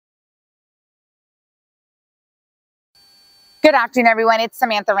Good afternoon, everyone. It's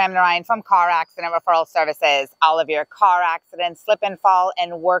Samantha Ramnarayan from C.A.R.S Accident Referral Services. All of your car accident, slip and fall,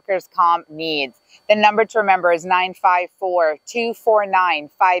 and workers' comp needs. The number to remember is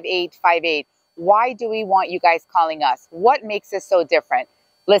 954-249-5858. Why do we want you guys calling us? What makes us so different?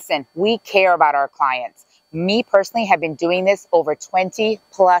 Listen, we care about our clients. Me personally have been doing this over 20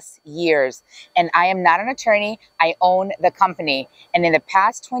 plus years, and I am not an attorney. I own the company. And in the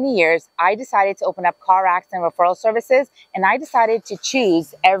past 20 years, I decided to open up C.A.R.S Accident Referral Services, and I decided to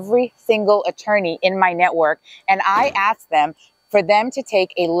choose every single attorney in my network, and I asked them for them to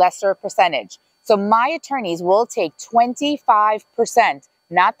take a lesser percentage. So my attorneys will take 25%,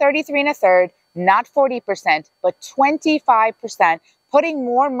 not 33 1/3, not 40%, but 25%, putting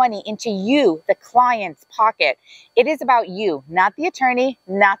more money into you, the client's pocket. It is about you, not the attorney,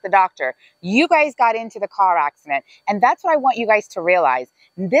 not the doctor. You guys got into the car accident, and that's what I want you guys to realize.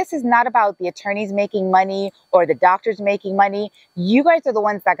 This is not about the attorneys making money or the doctors making money. You guys are the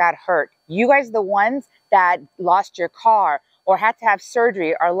ones that got hurt. You guys are the ones that lost your car or had to have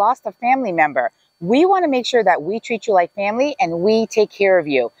surgery or lost a family member. We want to make sure that we treat you like family and we take care of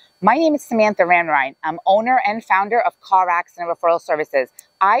you. My name is Samantha Ramnarayan. I'm owner and founder of C.A.R.S Accident Referral Services.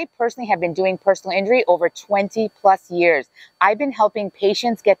 I personally have been doing personal injury over 20 plus years. I've been helping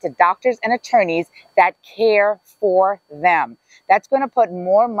patients get to doctors and attorneys that care for them. That's going to put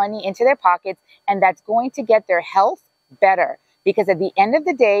more money into their pockets, and that's going to get their health better. Because at the end of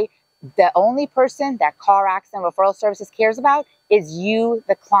the day, the only person that C.A.R.S Accident Referral Services cares about is you,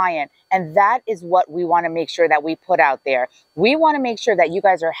 the client. And that is what we want to make sure that we put out there. We want to make sure that you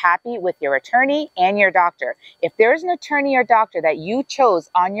guys are happy with your attorney and your doctor. If there's an attorney or doctor that you chose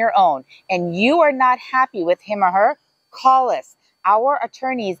on your own and you are not happy with him or her, call us. Our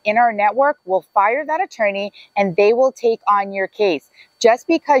attorneys in our network will fire that attorney and they will take on your case. Just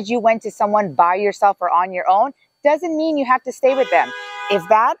because you went to someone by yourself or on your own doesn't mean you have to stay with them. If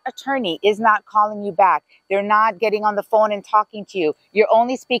that attorney is not calling you back, they're not getting on the phone and talking to you, you're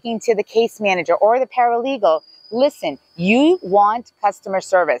only speaking to the case manager or the paralegal, listen, you want customer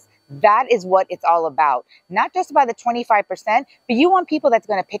service. That is what it's all about. Not just about the 25%, but you want people that's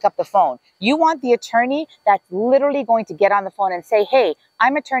going to pick up the phone. You want the attorney that's literally going to get on the phone and say, hey,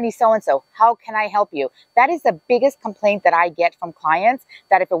 I'm attorney so-and-so. How can I help you? That is the biggest complaint that I get from clients,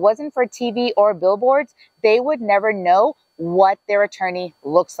 that if it wasn't for TV or billboards, they would never know what their attorney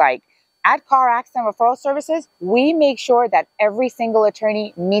looks like. At C.A.R.S Accident Referral Services, we make sure that every single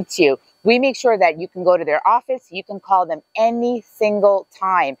attorney meets you. We make sure that you can go to their office. You can call them any single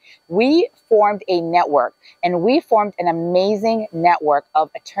time. We formed a network, and we formed an amazing network of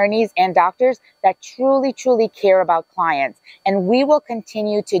attorneys and doctors that truly, truly care about clients. And we will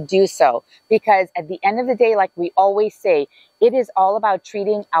continue to do so because at the end of the day, like we always say, it is all about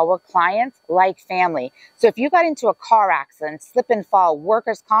treating our clients like family. So if you got into a car accident, slip and fall,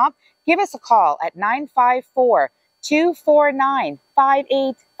 workers' comp, give us a call at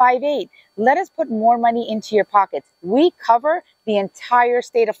 954-249-5858. Let us put more money into your pockets. We cover the entire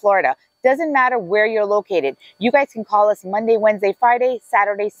state of Florida. Doesn't matter where you're located. You guys can call us Monday, Wednesday, Friday,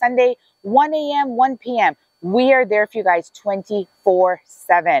 Saturday, Sunday, 1 a.m., 1 p.m. We are there for you guys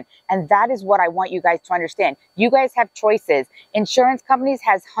 24/7. And that is what I want you guys to understand. You guys have choices. Insurance companies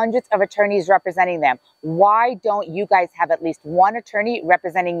has hundreds of attorneys representing them. Why don't you guys have at least one attorney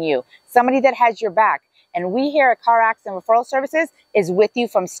representing you? Somebody that has your back. And we here at C.A.R.S Accident Referral Services is with you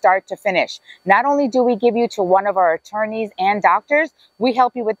from start to finish. Not only do we give you to one of our attorneys and doctors, we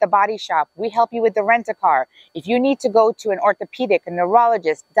help you with the body shop. We help you with the rent-a-car. If you need to go to an orthopedic, a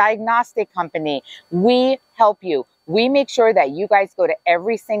neurologist, diagnostic company, we help you. We make sure that you guys go to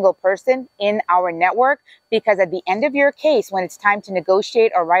every single person in our network because at the end of your case, when it's time to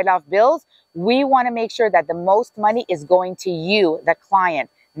negotiate or write off bills, we want to make sure that the most money is going to you, the client,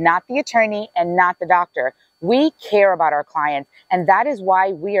 not the attorney and not the doctor. We care about our clients, and that is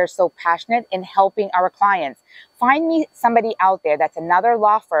why we are so passionate in helping our clients. Find me somebody out there that's another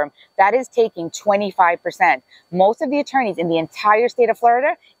law firm that is taking 25%. Most of the attorneys in the entire state of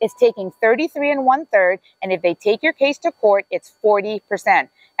Florida is taking 33 1/3, and if they take your case to court, it's 40%.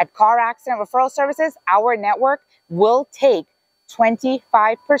 At C.A.R.S Accident Referral Services, our network will take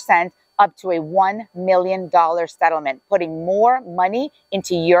 25% up to a $1 million settlement, putting more money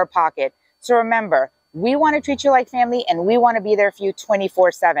into your pocket. So remember, we want to treat you like family and we want to be there for you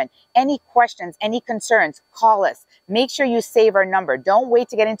 24/7. Any questions, any concerns, call us. Make sure you save our number. Don't wait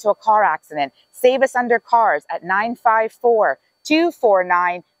to get into a car accident. Save us under C.A.R.S at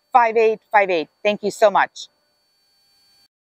 954-249-5858. Thank you so much.